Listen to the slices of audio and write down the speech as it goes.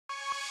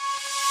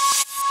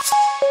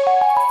ওই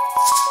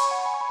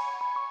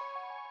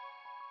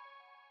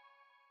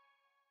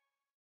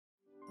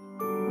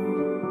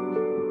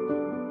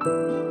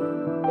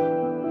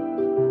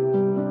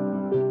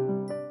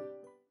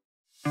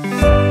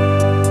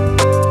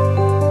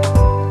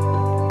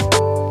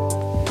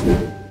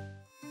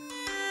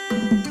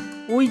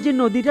যে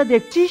নদীটা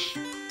দেখছিস,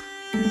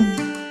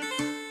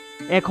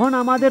 এখন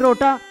আমাদের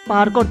ওটা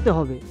পার করতে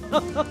হবে।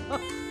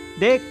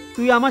 দেখ,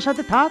 তুই আমার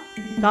সাথে থাক,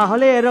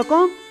 তাহলে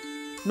এরকম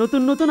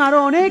নতুন নতুন আরো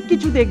অনেক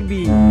কিছু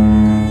দেখবি।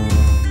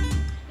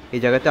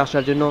 এই জায়গাতে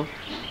আসার জন্য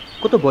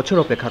কত বছর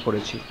অপেক্ষা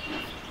করেছি।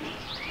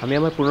 আমি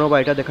আমার পুরনো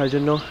বাড়িটা দেখার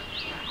জন্য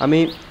আমি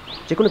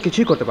যে কোনো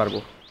কিছুই করতে পারবো।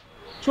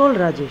 চল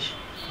রাজেশ,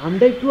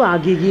 আমরা একটু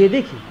আগে গিয়ে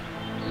দেখি।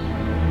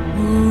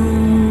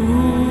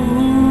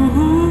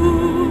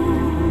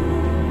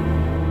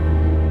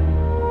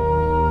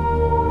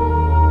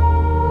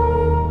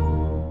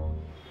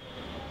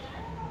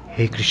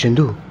 হে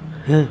কৃষ্ণেন্দু,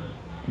 হ্যাঁ,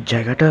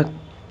 জায়গাটা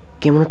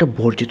কেমন একটা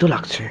বর্জিত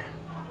লাগছে।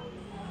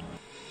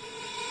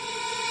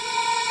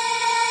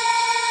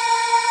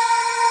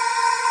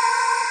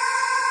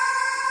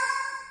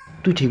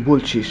 তুই ঠিক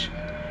বলছিস,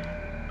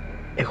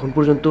 এখন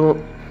পর্যন্ত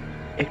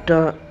একটা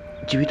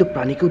জীবিত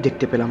প্রাণীকেও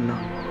দেখতে পেলাম না।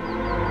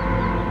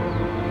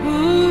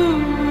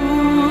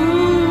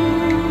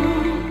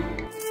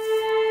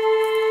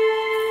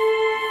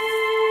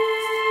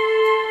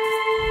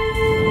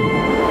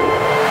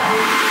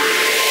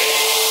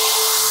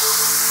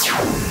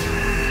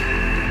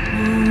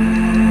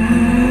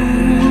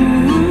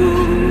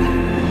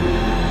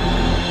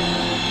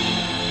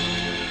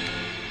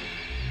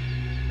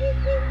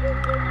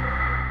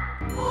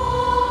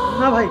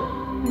 না ভাই,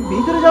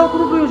 ভিতরে যাওয়ার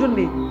কোনো প্রয়োজন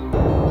নেই।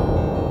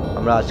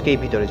 আমরা আজকেই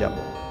ভিতরে যাব।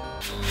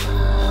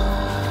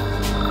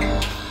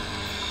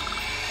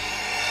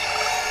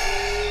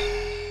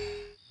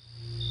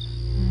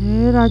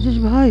 রাজেশ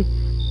ভাই,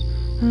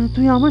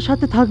 তুই আমার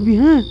সাথে থাকবি,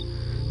 হ্যাঁ?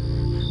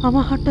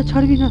 আমার হাতটা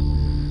ছাড়বি না।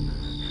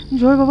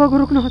 জয় বাবা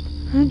গোরখনাথ,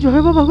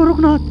 জয় বাবা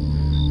গোরখনাথ।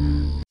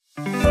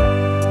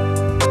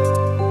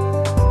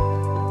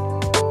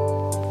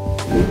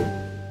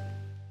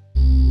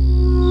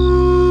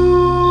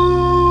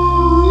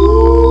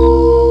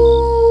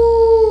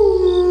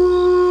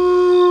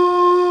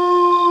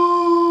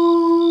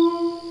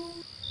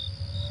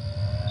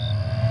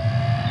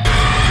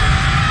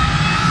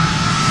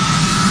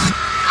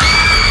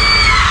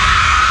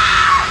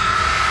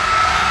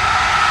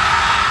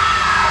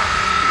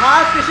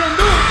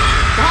 কৃষ্ণেন্দু,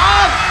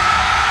 ভাগ!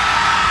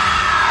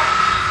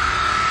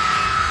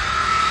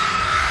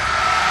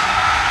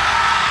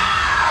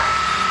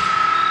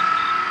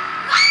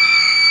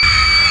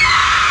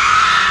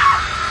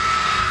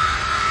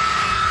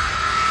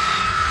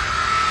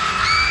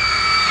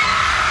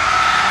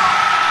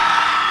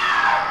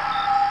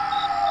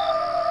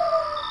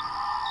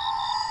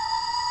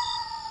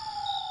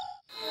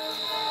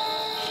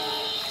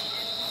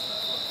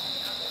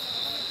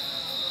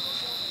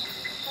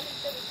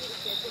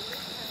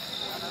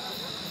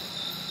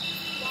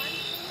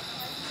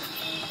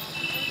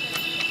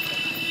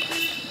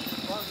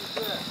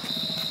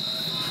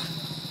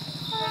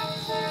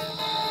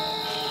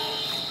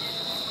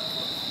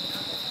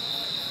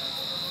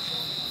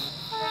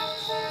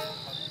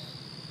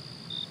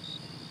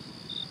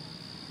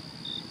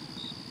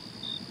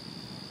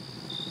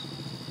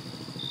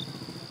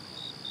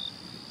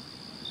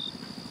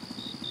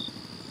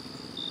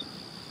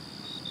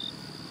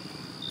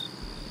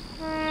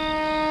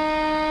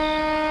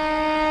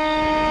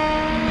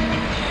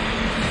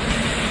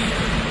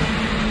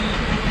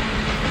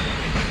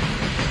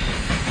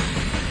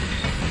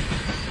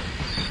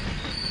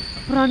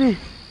 প্রাণে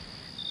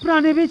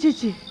প্রাণে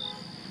বেঁচেছি,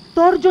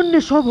 তোর জন্যে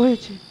সব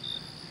হয়েছে।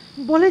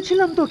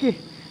 বলেছিলাম তোকে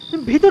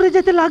ভিতরে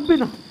যেতে লাগবে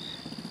না।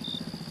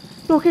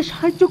 তোকে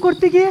সাহায্য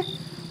করতে গিয়ে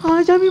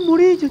আজ আমি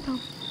মরেই যেতাম।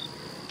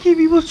 কি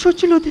বিভৎস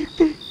ছিল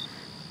দেখতে।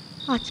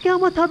 আজকে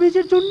আমার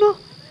তাবিজের জন্য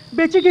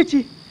বেঁচে গেছি,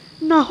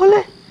 না হলে।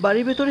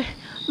 বাড়ির ভেতরে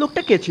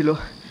লোকটা কে ছিল?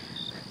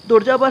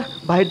 দরজা আবার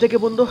বাইরে থেকে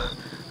বন্ধ।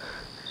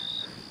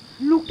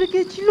 লোকটা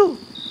কে ছিল?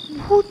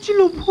 ভূত ছিল,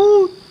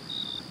 ভূত।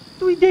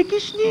 তুই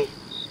দেখিসনি?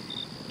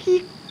 কি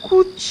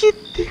কুৎসিত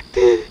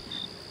দেখতে।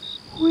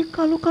 ওই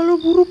কালো কালো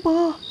বুড়ো পা,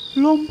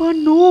 লম্বা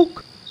নখ,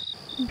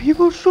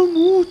 বিভৎস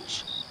মুখ,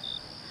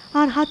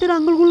 আর হাতের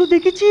আঙ্গুলগুলো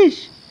দেখেছিস?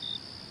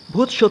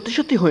 ভূত সত্যি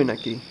সত্যি হয়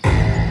নাকি?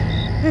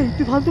 এই,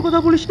 তুই ফালতু কথা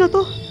বলিস না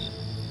তো।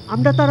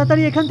 আমরা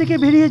তাড়াতাড়ি এখান থেকে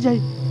বেরিয়ে যাই,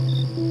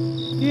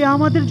 এ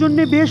আমাদের জন্য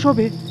বেশ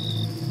হবে।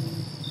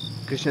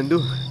 কৃষ্ণেন্দু,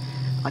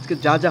 আজকে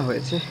যা যা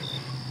হয়েছে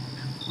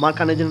মার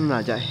কানে যেন না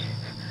যায়।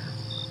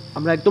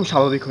 আমরা একদম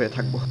স্বাভাবিক হয়ে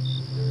থাকবো।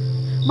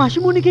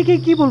 মাসিমণিকে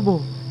কি বলবো?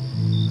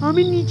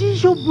 আমি নিজেই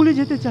সব ভুলে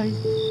যেতে চাই।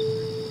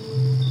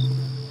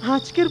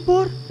 আজকের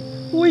পর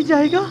ওই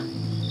জায়গা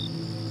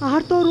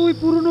আর তোর ওই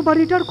পুরনো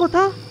বাড়িটার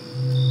কথা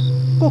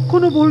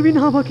কখনো বলবি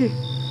না আমাকে।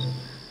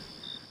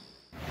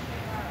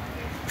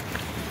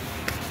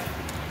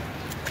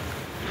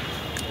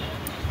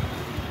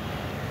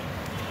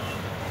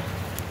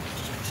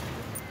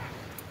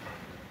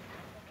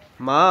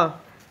 মা,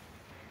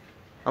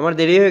 আমার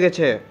দেরি হয়ে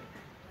গেছে।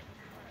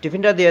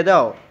 টিফিনটা দিয়ে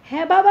দাও।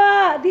 হ্যাঁ বাবা,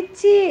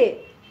 দিচ্ছি।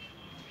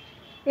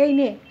 এই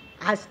নে,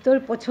 আজ তোর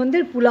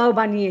পছন্দের পোলাও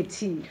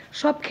বানিয়েছি,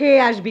 সব খেয়ে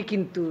আসবি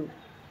কিন্তু।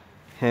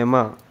 হ্যাঁ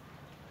মা।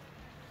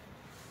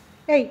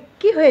 এই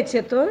কি হয়েছে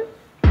তোর?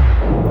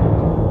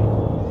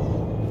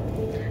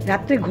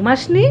 রাত্রে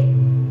ঘুমাসনি?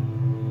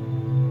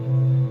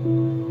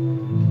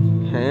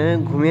 হ্যাঁ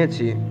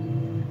ঘুমিয়েছি,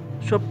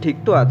 সব ঠিক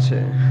তো আছে।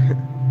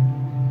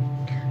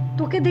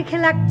 তোকে দেখে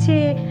লাগছে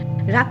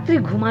রাত্রে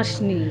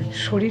ঘুমাসনি,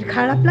 শরীর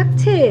খারাপ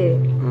লাগছে।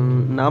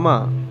 না মা,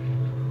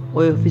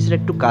 ওই অফিসের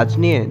একটু কাজ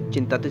নিয়ে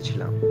চিন্তাতে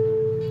ছিলাম,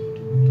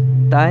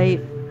 তাই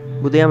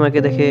বোধহয় আমাকে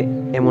দেখে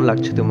এমন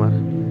লাগছে তোমার।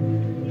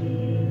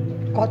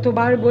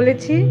 কতবার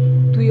বলেছি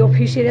তুই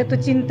অফিসের এত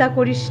চিন্তা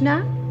করিস না,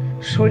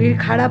 শরীর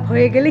খারাপ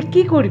হয়ে গেলে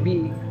কি করবি?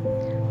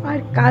 আর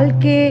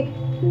কালকে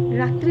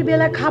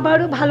রাত্রিবেলা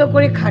খাবারও ভালো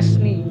করে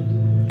খাসনি।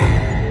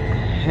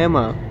 হ্যাঁ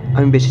মা,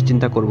 আমি বেশি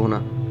চিন্তা করব না।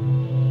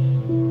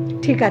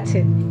 ঠিক আছে,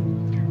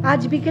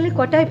 আজ বিকেলে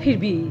কটায়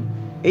ফিরবি?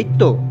 এই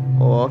তো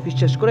অফিস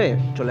শেষ করে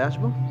চলে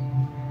আসবো।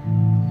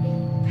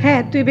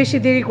 হ্যাঁ, তুই বেশি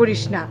দেরি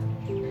করিস না,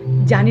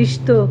 জানিস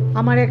তো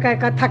আমার একা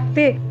একা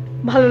থাকতে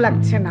ভালো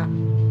লাগছে না।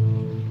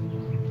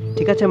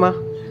 ঠিক আছে মা,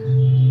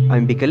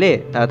 আমি বিকেলে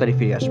তাড়াতাড়ি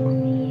ফিরে আসবো।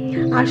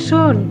 আর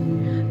শোন,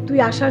 তুই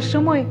আসার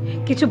সময়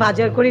কিছু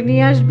বাজার করে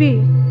নিয়ে আসবি।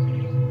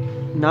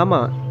 না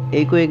মা,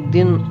 এই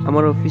কয়েকদিন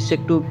আমার অফিসে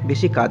একটু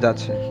বেশি কাজ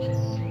আছে,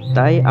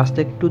 তাই আসতে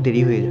একটু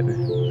দেরি হয়ে যাবে।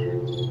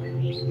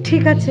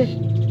 ঠিক আছে,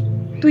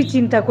 তুই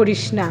চিন্তা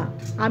করিস না,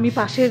 আমি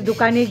পাশের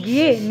দোকানে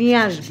গিয়ে নিয়ে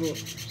আসবো।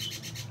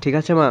 ঠিক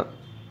আছে মা,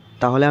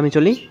 তাহলে আমি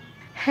চলি।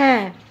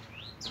 হ্যাঁ,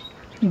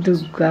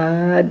 দুর্গা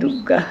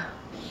দুর্গা।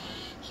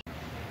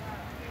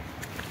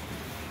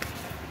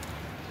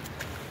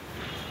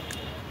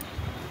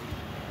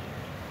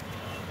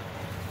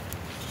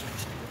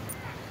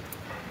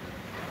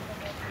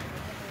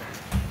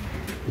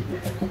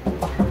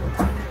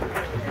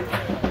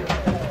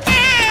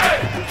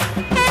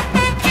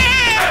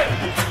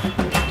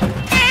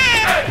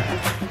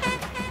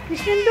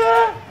 কৃষ্ণেন্দু,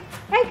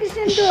 এই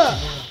কৃষ্ণেন্দু।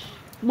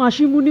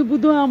 মাসিমুনি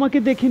বোধহয় আমাকে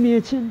দেখে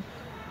নিয়েছেন।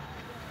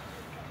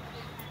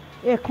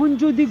 এখন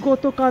যদি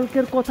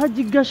গতকালকের কথা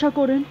জিজ্ঞাসা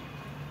করেন,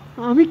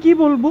 আমি কি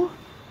বলবো?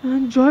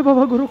 জয়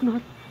বাবা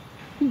গোরখনাথ,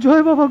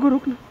 জয় বাবা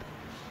গোরখনাথ।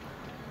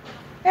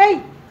 এই,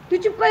 তুই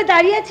চুপ করে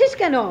দাঁড়িয়ে আছিস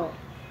কেন?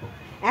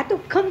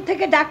 এতক্ষণ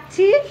থেকে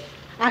ডাকছি,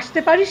 আসতে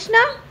পারিস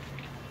না?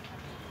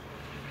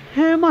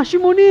 হ্যাঁ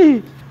মাসিমণি,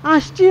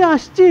 আসছি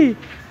আসছি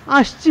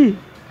আসছি।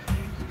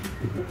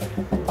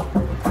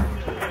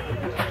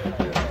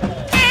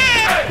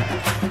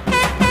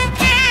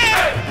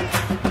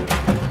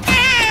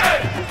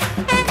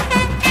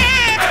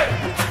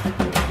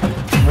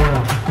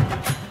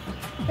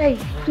 এই,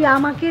 তুই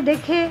আমাকে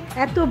দেখে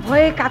এত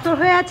ভয়ে কাতর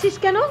হয়ে আছিস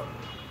কেন?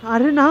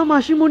 আরে না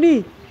মাসিমণি,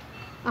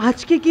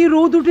 আজকে কি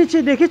রোদ উঠেছে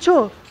দেখেছো?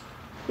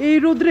 এই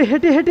রোদ্রে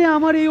হেঁটে হেঁটে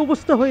আমার এই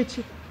অবস্থা হয়েছে।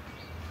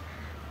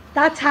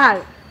 তা ছাড়,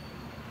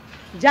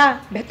 যা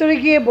ভেতরে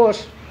গিয়ে বস,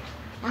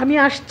 আমি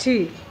আসছি,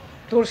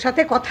 তোর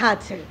সাথে কথা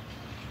আছে।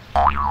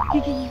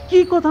 কি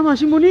কথা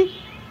মাসিমণি?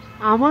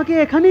 আমাকে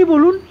এখানেই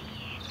বলুন,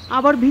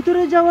 আবার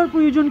ভিতরে যাওয়ার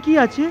প্রয়োজন কি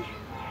আছে?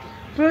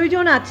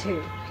 প্রয়োজন আছে,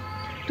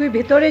 তুই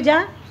ভেতরে যা,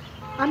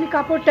 আমি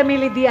কাপড়টা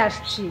মেলে দিয়ে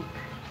আসছি।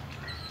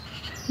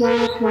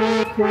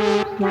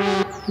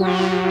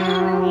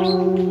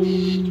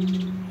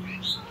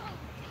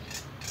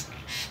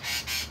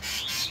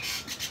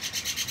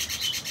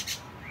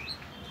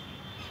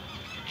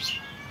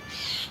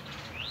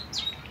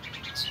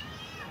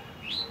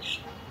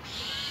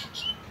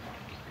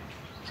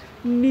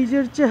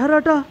 নিজের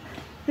চেহারাটা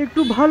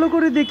একটু ভালো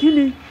করে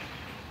দেখিনি।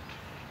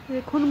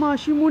 এখন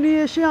মাসিমণি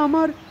এসে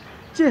আমার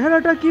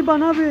চেহারাটা কি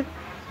বানাবে,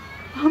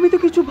 আমি তো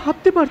কিছু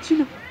ভাবতে পারছি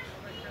না।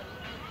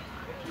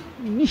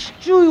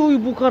 নিশ্চয়ই ওই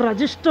বোকা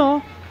রাজেশটা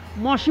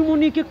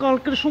মাসিমণিকে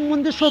কালকের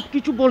সম্বন্ধে সব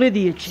কিছু বলে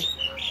দিয়েছে।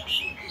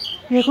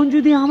 এখন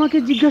যদি আমাকে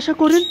জিজ্ঞাসা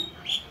করেন,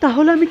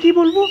 তাহলে আমি কি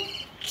বলবো?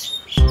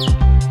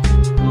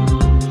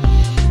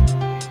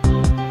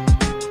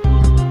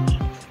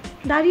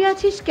 দাঁড়িয়ে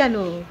আছিস কেন?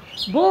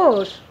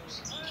 বস।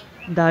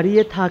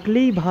 দাঁড়িয়ে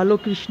থাকলেই ভালো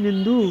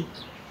কৃষ্ণেন্দু।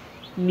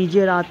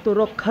 নিজের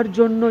আত্মরক্ষার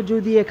জন্য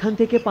যদি এখান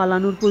থেকে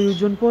পালানোর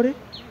প্রয়োজন পড়ে।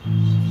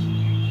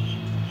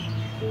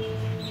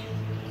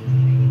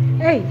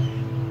 এই,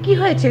 কি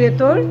হয়েছে রে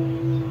তোর?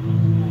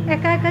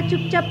 একা একা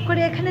চুপচাপ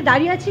করে এখানে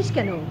দাঁড়িয়ে আছিস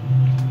কেন?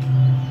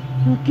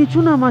 কিছু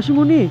না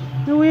মাসিমণি,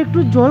 ওই একটু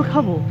জল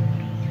খাবো।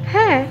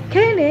 হ্যাঁ,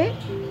 খেয়ে নে,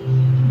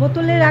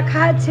 বোতলে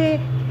রাখা আছে,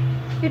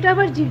 এটা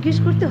আবার জিজ্ঞেস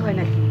করতে হয়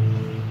নাকি?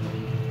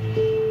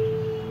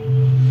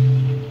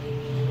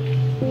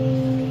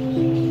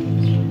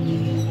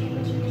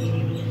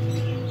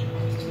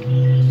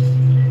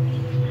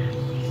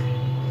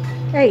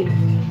 এই,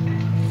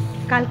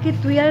 কালকে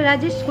তুই আর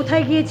রাজেশ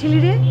কোথায় গিয়েছিলি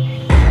রে?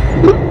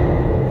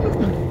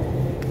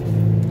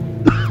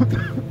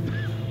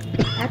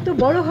 এত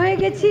বড় হয়ে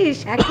গেছিস,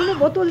 এখনো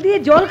বোতল দিয়ে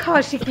জল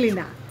খাওয়া শিখলি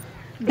না।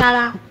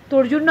 দাঁড়া,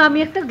 তোর জন্য আমি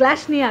একটা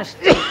গ্লাস নিয়ে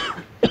আসছি।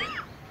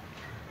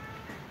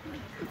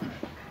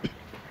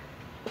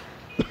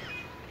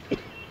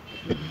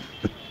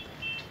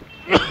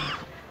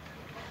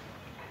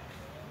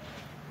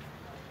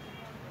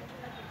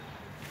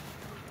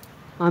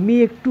 আমি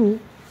একটু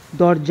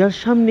দরজার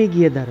সামনে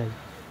গিয়ে দাঁড়াই,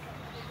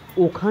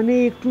 ওখানে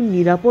একটু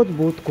নিরাপদ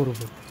বোধ করব।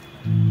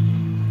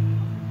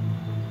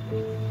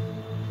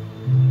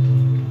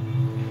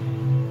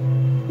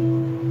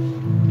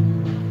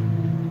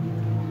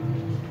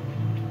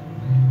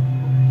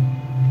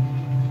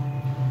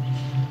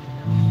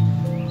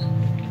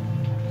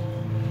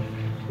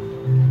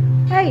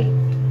 এই,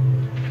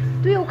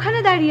 তুই ওখানে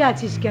দাঁড়িয়ে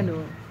আছিস কেন?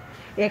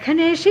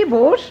 এখানে এসে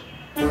বস।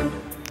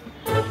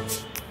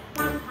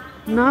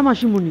 না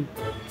মাসিমণি,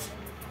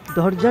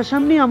 দরজার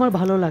সামনেই আমার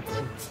ভালো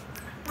লাগছে,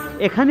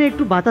 এখানে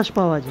একটু বাতাস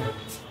পাওয়া যায়।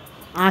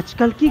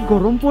 আজকাল কি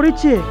গরম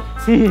পড়েছে।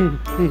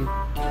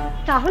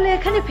 তাহলে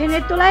এখানে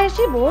ফ্যানের তলায়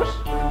এসে বস।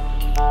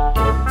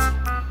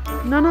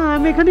 না না,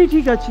 আমি এখানেই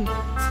ঠিক আছি।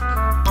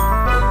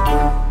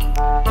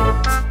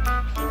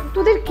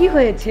 তোদের কি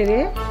হয়েছে রে?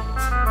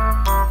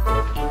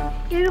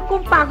 এরকম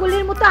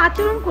পাগলের মতো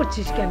আচরণ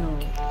করছিস কেন?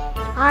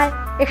 আর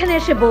এখানে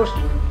এসে বস।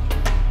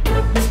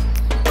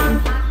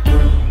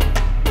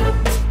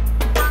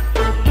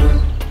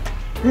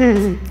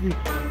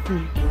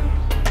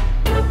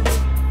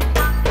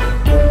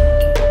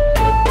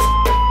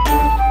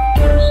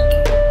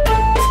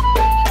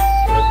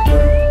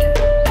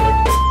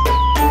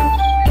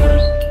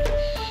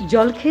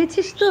 জল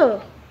খেয়েছিস তো?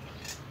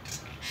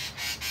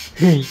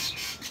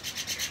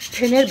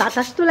 ফ্যানের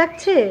বাতাস তো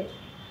লাগছে।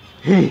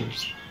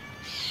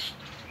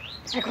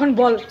 এখন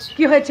বল,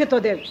 কি হয়েছে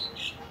তোদের?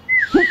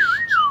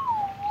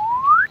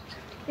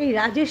 এই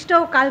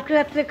রাজেশটাও কালকে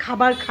রাত্রে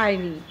খাবার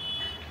খায়নি।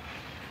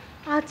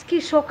 আজকে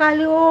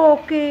সকালেও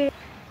ওকে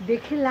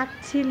দেখে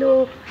লাগছিল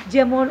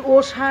যেমন ও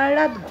সারা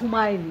রাত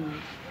ঘুমায়নি।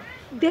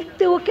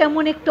 দেখতেও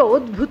কেমন একটা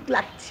অদ্ভুত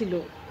লাগছিল।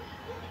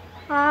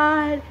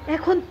 আর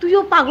এখন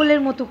তুইও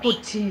পাগলের মতো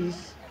করছিস।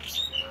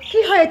 কি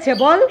হয়েছে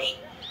বল?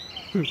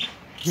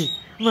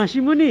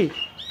 মাসিমণি,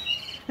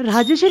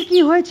 রাজেশের কি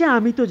হয়েছে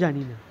আমি তো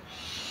জানি না,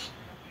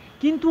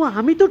 কিন্তু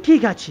আমি তো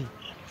ঠিক আছি,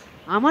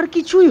 আমার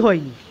কিছুই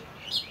হয়নি।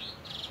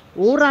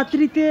 ও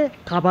রাত্রিতে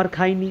খাবার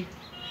খায়নি,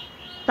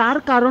 তার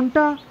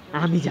কারণটা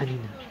আমি জানি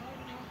না,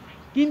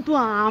 কিন্তু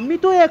আমি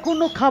তো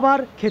এখনো খাবার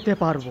খেতে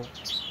পারবো,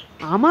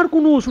 আমার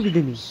কোনো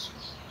অসুবিধে নেই।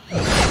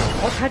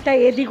 কথাটা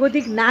এদিক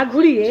ওদিক না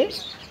ঘুরিয়ে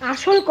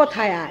আসল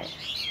কথায় আয়।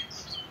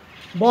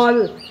 বল,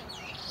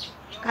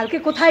 কালকে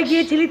কোথায়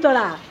গিয়েছিলি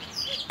তোরা?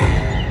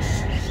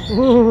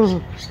 ও,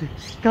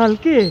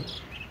 কালকে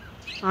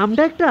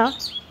আমরা একটা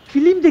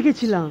ফিল্ম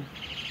দেখেছিলাম,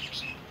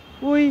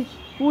 ওই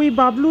ওই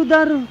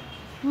বাবলুদার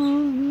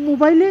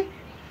মোবাইলে।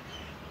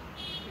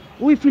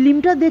 ওই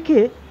ফিল্মটা দেখে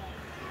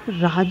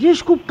রাজেশ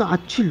খুব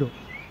কাঁদছিল,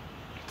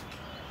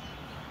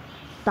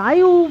 তাই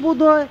ও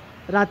বোধহয়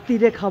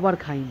রাত্রিরে খাবার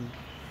খায়নি।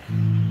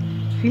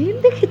 ফিল্ম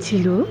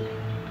দেখেছিল?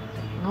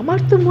 আমার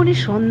তো মনে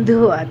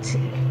সন্দেহ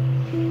আছে,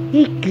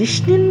 এই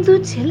কৃষ্ণেন্দু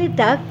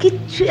ছেলেটা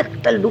কিচ্ছু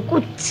একটা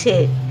লুকোচ্ছে।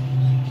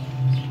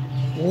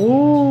 ও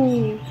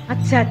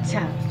আচ্ছা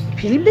আচ্ছা,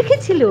 ফিল্ম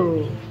দেখেছিল।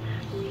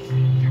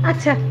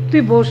 আচ্ছা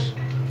তুই বস,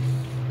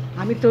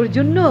 আমি তোর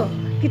জন্য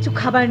কিছু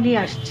খাবার নিয়ে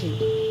আসছি।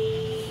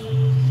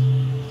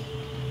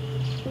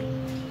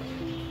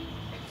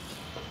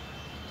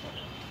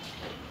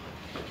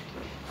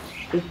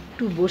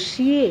 একটু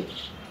বসিয়ে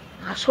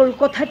আসল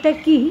কথাটা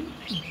কি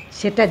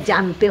সেটা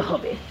জানতে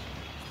হবে।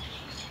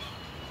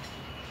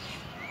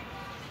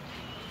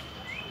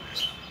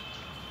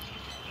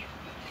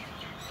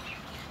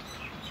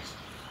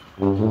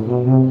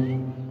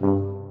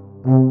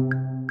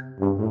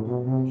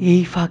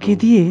 এই ফাঁকে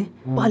দিয়ে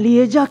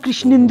পালিয়ে যা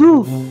কৃষ্ণেন্দু,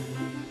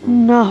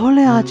 না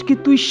হলে আজকে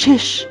তুই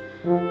শেষ।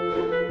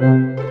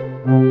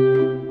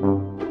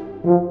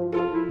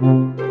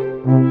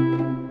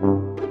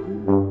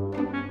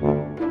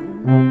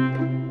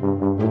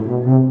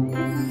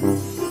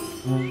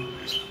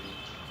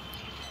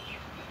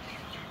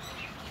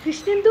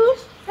 কৃষ্ণেন্দু,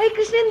 এই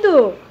কৃষ্ণেন্দু,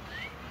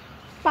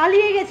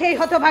 পালিয়ে গেছে এই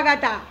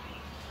হতভাগাটা।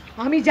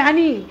 আমি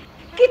জানি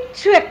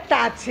কিচ্ছু একটা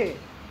আছে।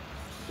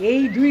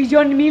 এই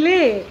দুইজন মিলে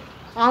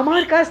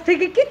আমার কাছ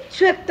থেকে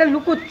কিচ্ছু একটা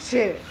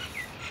লুকোচ্ছে।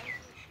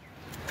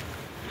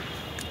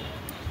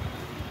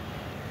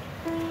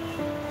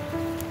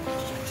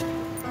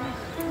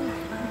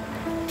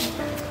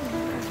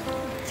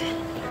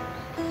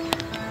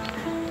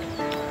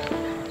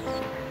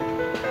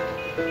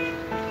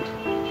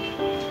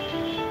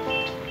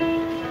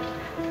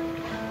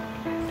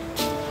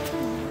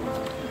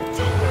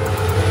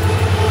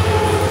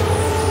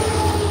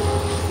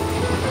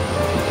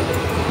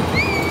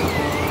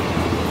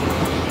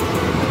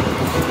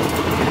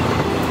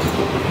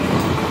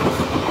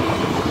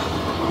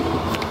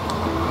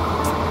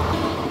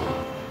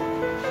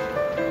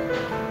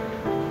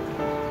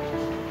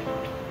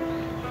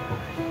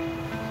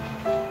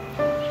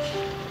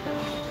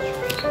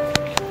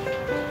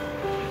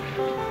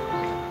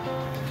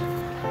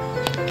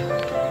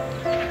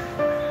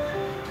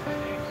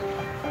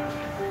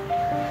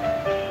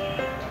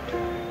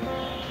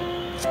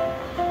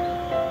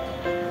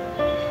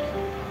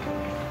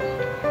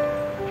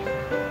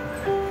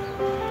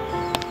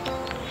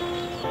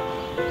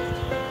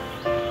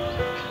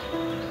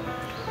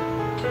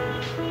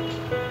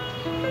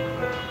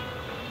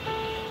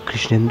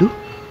 কৃষ্ণেন্দু,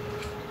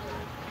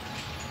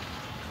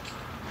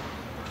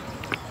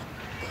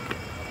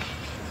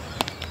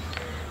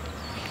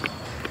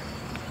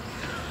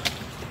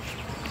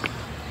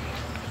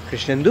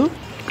 কৃষ্ণেন্দু,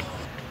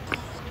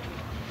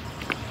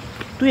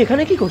 তুই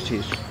এখানে কি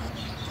করছিস?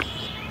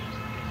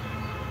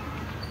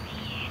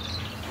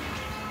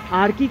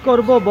 আর কি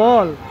করব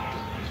বল,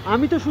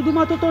 আমি তো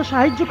শুধুমাত্র তোর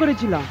সাহায্য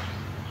করেছিলাম।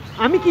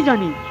 আমি কি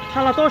জানি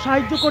শালা তোর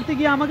সাহায্য করতে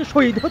গিয়ে আমাকে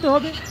শহীদ হতে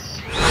হবে।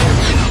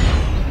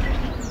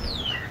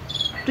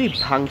 তুই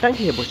ভাংটাং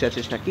খেয়ে বসে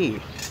আছিস নাকি?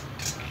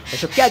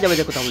 এসব কে যাবে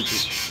যে কথা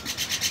বলছিস?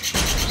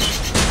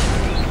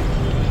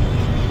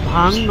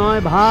 ভাং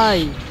নয় ভাই,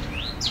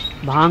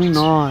 ভাং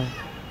নয়,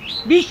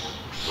 বিষ।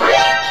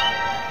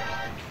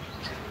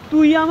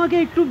 তুই আমাকে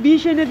একটু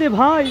বিষ এনে দে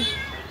ভাই,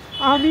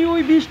 আমি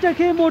ওই বিষটা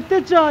খেয়ে মরতে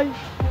চাই।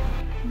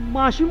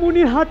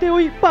 মাসিমুনির হাতে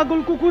ওই পাগল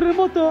কুকুরের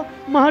মতো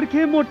মার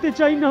খেয়ে মরতে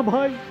চাই না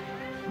ভাই।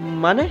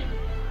 মানে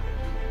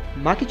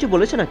মা কিছু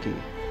বলেছে নাকি?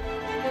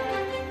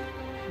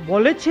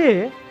 বলেছে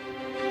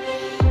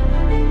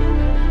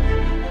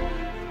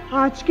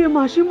আজকে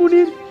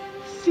মাসিমুনির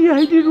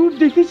সিআইডি রূপ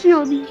দেখেছি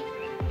আমি।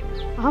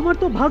 আমার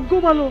তো ভাগ্য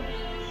ভালো,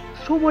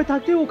 সময়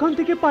থাকতে ওখান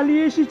থেকে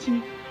পালিয়ে এসেছি,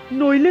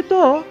 নইলে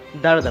তো।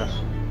 দাঁড়া দাঁড়া,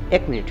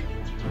 1 মিনিট,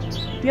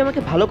 তুই আমাকে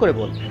ভালো করে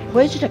বল,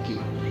 হয়েছেটা কি?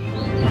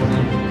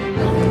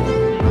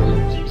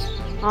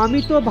 আমি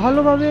তো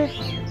ভালোভাবে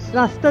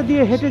রাস্তা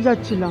দিয়ে হেঁটে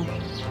যাচ্ছিলাম,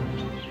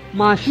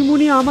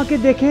 মাসিমুনি আমাকে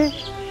দেখে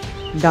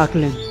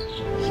ডাকলেন।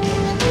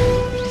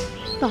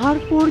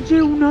 তারপর যে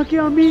উনাকে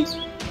আমি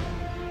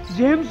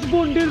জেমস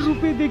বন্ডের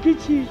রূপে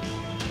দেখেছি,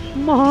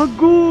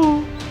 মাগো।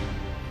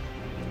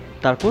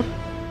 তারপর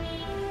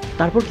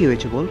তারপর কি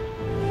হয়েছে বল?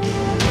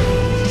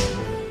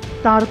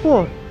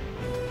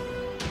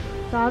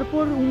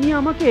 তারপর উনি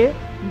আমাকে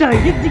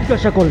ডাইরেক্ট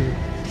জিজ্ঞাসা করলেন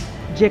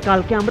যে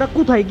কালকে আমরা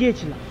কোথায়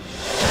গিয়েছিলাম।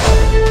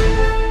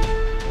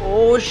 ও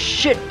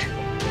শিট!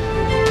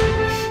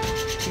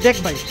 দেখ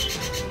ভাই,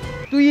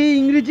 তুই এই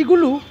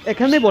ইংরেজিগুলো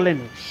এখানে বলেন,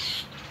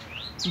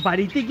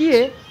 বাড়িতে গিয়ে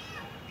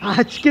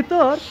আজকে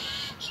তোর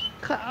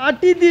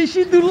খাঁটি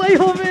দেশি দুলাই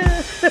হবে।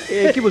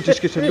 কি বলছিস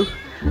কৃষ্ণেন্দু?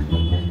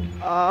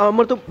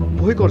 আমার তো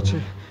ভয় করছে।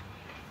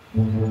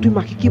 তুই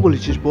মাকে কি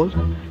বলেছিস বল?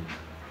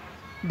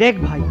 দেখ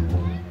ভাই,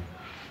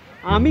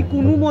 আমি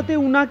কোনো মতে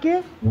উনাকে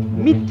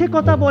মিথ্যে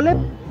কথা বলে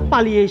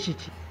পালিয়ে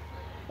এসেছি।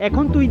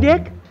 এখন তুই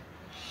দেখ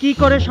কি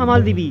করে সামাল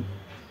দিবি।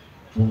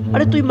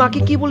 আরে তুই মাকে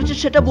কি বলেছিস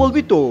সেটা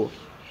বলবি তো,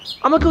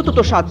 আমাকেও তো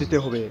তোর সাথ দিতে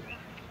হবে।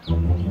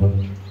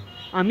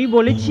 আমি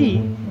বলেছি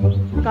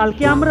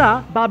কালকে আমরা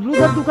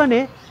বাবলুদার দোকানে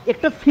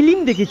একটা ফিল্ম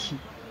দেখেছি,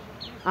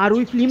 আর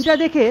ওই ফিল্মটা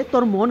দেখে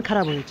তোর মন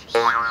খারাপ হয়েছে।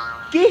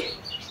 কি?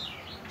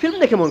 ফিল্ম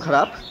দেখে মন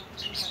খারাপ?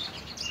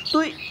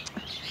 তুই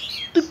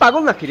তুই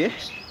পাগল নাকি রে?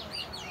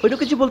 ওইটা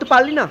কিছু বলতে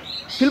পারলি না?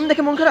 ফিল্ম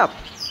দেখে মন খারাপ?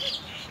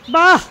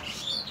 বাহ,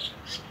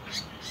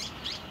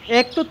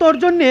 এক তো তোর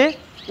জন্যে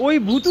ওই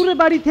ভুতুরে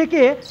বাড়ি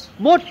থেকে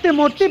মরতে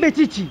মরতে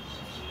বেঁচেছি,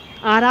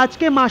 আর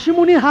আজকে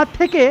মাসিমুনির হাত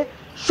থেকে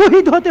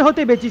শহীদ হতে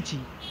হতে বেঁচেছি,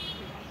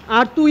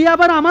 আর তুই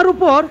আবার আমার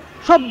উপর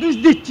সব দোষ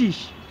দিচ্ছিস।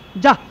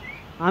 যা,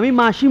 আমি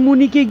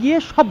মাসিমুনিকে গিয়ে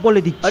সব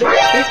বলে দিচ্ছি। আরে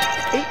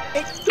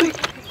তুই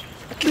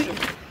তুই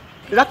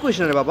রাগ করিস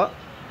না রে বাবা,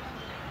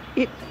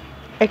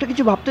 একটা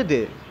কিছু ভাবতে দে।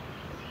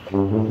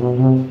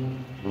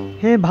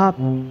 হ্যাঁ ভাব,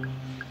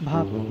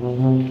 ভাব,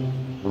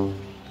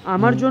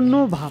 আমার জন্য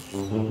ভাব।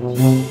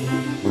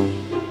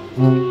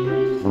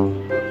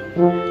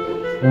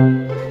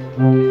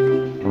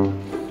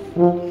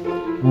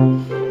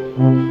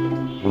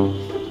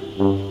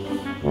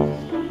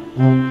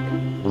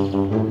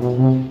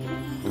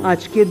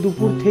 আজকে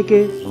দুপুর থেকে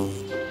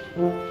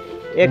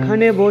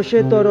এখানে বসে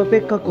তোর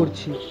অপেক্ষা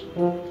করছি,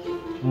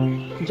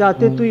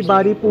 যাতে তুই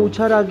বাড়ি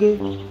পৌঁছার আগে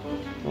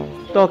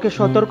তোকে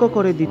সতর্ক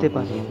করে দিতে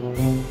পারি।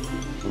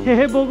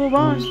 হে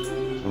ভগবান,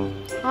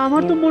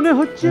 আমার তো মনে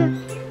হচ্ছে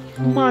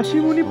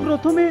মাসিমুনি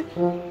প্রথমে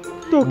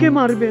তোকে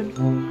মারবেন,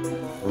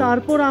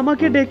 তারপর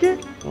আমাকে ডেকে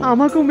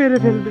আমাকেও মেরে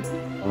ফেলবে।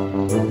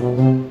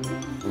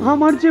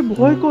 আমার যে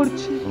ভয়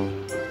করছে।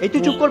 এই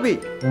তুই চুপ করবি?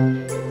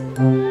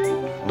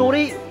 তোর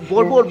এই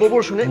বর্বর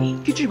বর্বর শুনে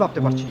কিছুই ভাবতে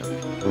পারছি না।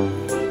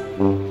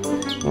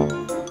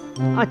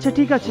 আচ্ছা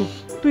ঠিক আছে,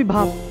 তুই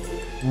ভাব,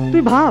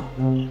 তুই ভাব,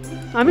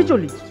 আমি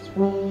চলি।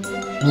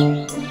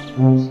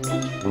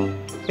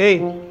 এই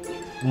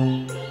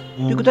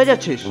তুই কোথায়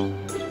যাচ্ছিস?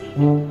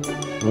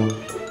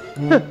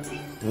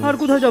 আর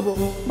কোথায় যাব,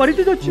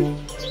 বাড়িতে যাচ্ছি।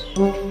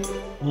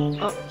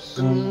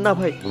 না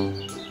ভাই,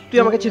 তুই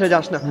আমাকে ছেড়ে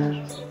যাস না,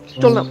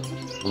 চল না,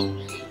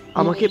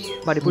 আমাকে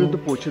বাড়ি পর্যন্ত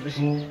পৌঁছে দে।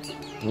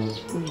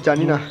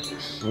 জানি না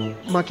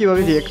মা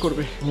কিভাবে রিয়েক্ট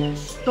করবে।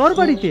 তোর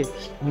বাড়িতে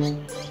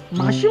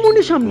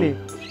মাসিমুনির সামনে?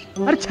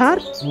 আর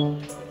ছাড়,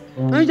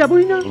 আমি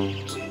যাবই না।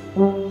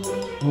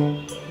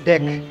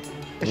 দেখ,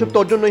 এসব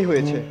তোর জন্যই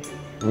হয়েছে।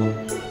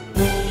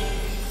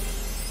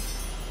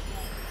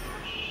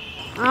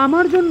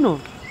 আমার জন্য?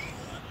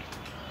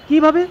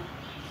 কিভাবে,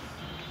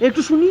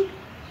 একটু শুনি।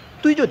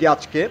 তুই যদি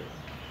আজকে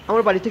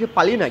আমার বাড়ি থেকে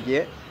পালিয়ে না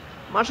গিয়ে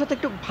মার সাথে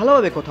একটু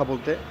ভালোভাবে কথা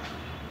বলতে,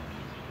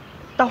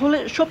 তাহলে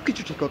সব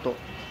কিছু ঠিক হতো।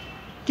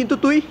 কিন্তু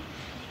তুই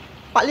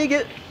পালিয়ে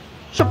গিয়ে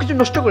সবকিছু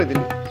নষ্ট করে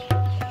দিলি।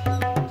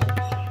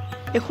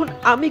 এখন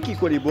আমি কি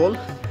করি বল?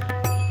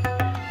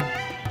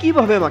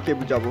 কিভাবে মাকে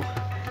বুঝাবো?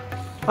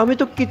 আমি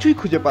তো কিছুই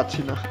খুঁজে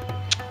পাচ্ছি না।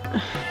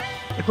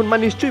 এখন মা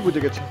নিশ্চয়ই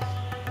বুঝে গেছে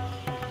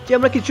যে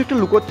আমরা কিছু একটা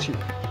লুকোচ্ছি।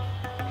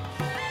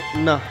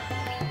 না,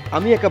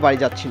 আমি একা বাড়ি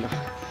যাচ্ছি না,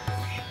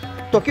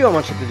 তোকেও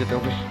আমার সাথে যেতে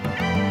হবে।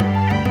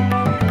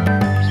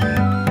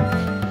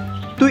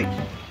 তুই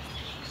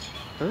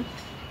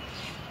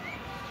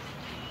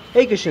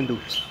এই কৃষ্ণেন্দু,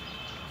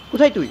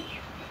 কোথায় তুই?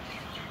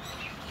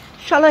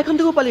 শালা এখান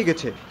থেকেও পালিয়ে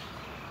গেছে।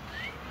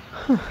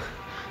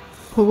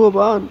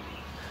 ভগবান,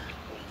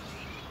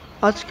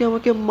 আজকে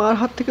আমাকে মার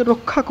হাত থেকে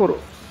রক্ষা করো।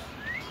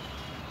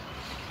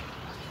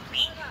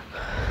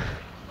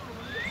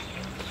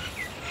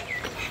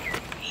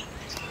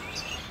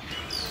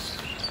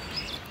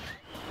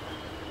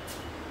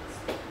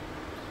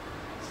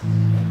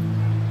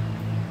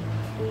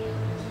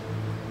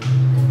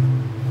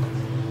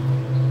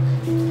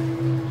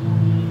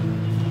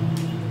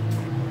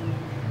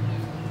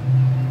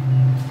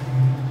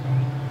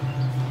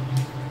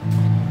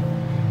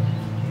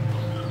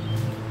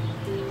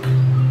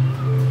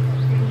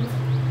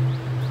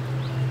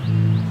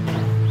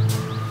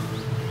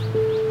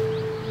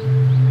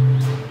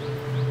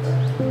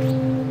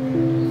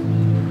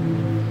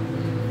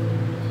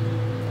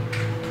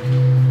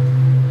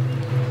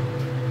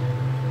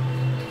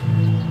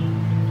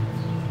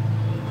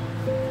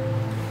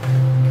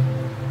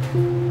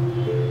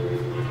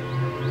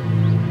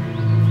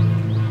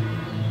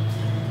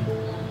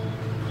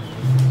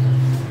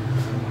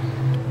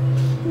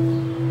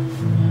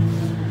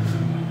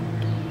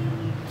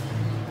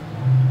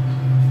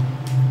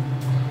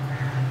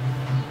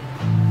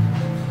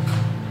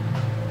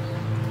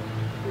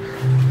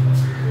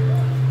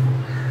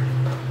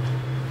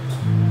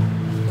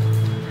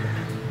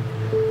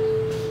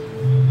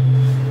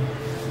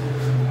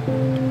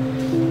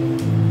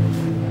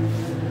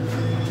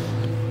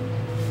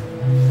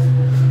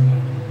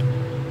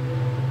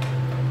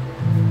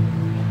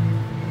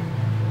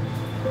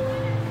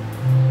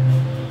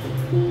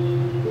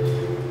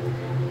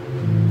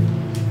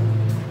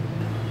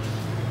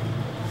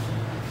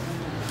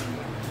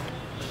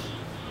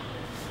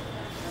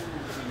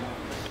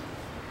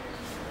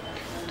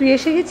 তুই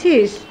এসে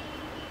গেছিস?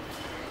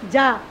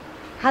 যা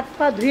হাত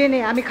পা ধুয়ে নে,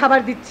 আমি খাবার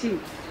দিচ্ছি।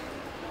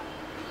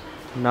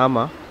 না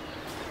মা,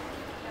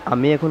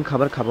 আমি এখন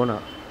খাবার খাবো না,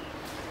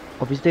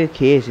 অফিস থেকে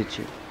খেয়ে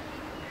এসেছি।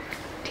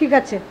 ঠিক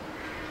আছে।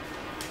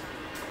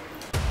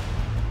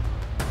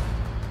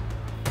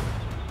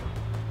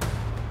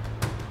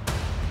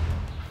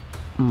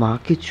 মা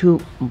কিছু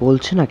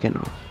বলছে না কেন?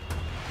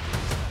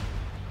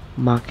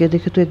 মাকে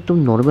দেখে তো একদম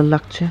নর্মাল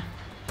লাগছে।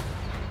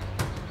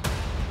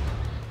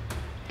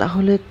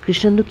 তাহলে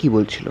কৃষ্ণেন্দু কি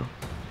বলছিল?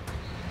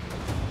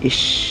 ইস,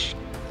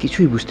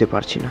 কিছুই বুঝতে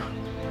পারছি না।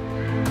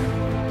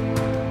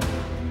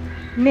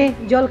 নে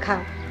জল খা।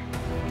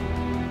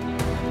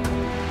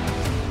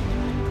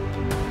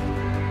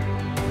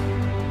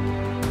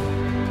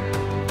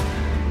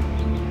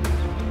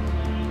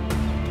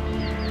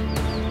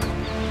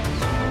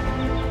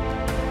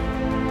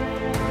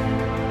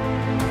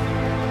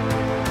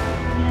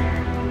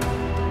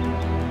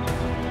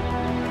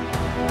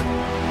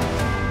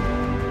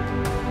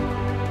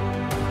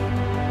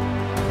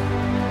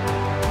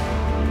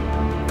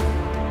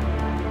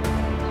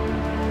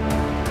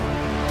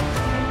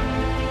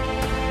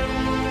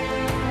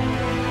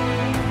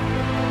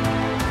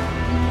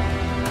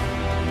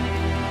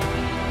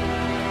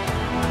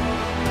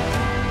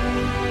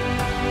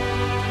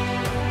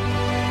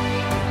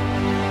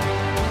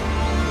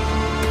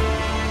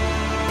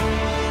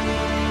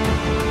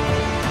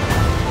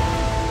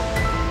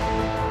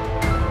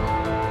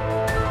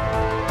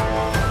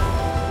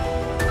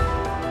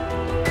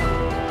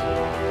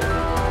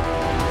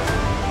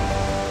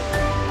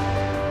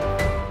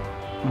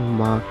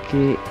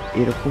 মাকে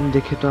এরকম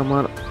দেখে তো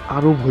আমার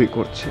আরো ভয়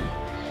করছে,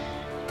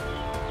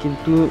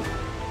 কিন্তু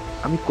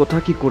আমি কোথা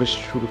কি করে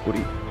শুরু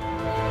করি?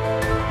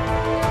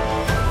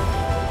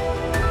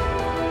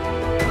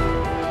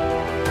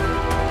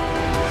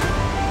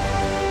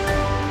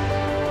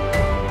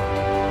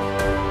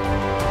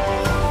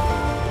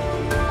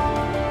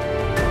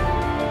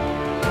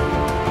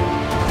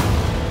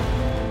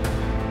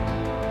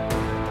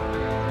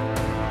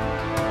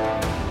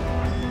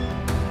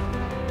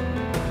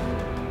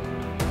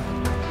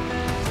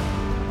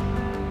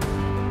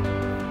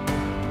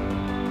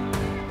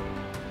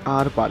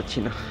 আর পারছি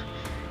না।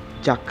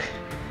 যাক,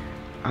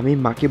 আমি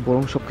মাকে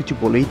বরং সবকিছু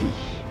বলেই দিই,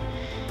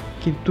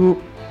 কিন্তু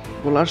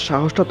বলার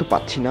সাহসটা তো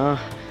পাচ্ছি না।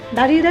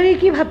 দাঁড়িয়ে দাঁড়িয়ে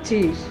কি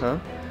ভাবছিস? হ্যাঁ,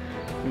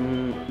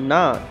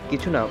 না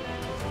কিছু না,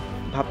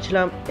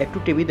 ভাবছিলাম একটু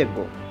টিভি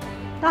দেখবো।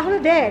 তাহলে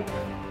দেখ,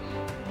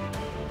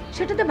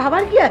 সেটাতে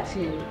ভাবার কি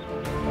আছে?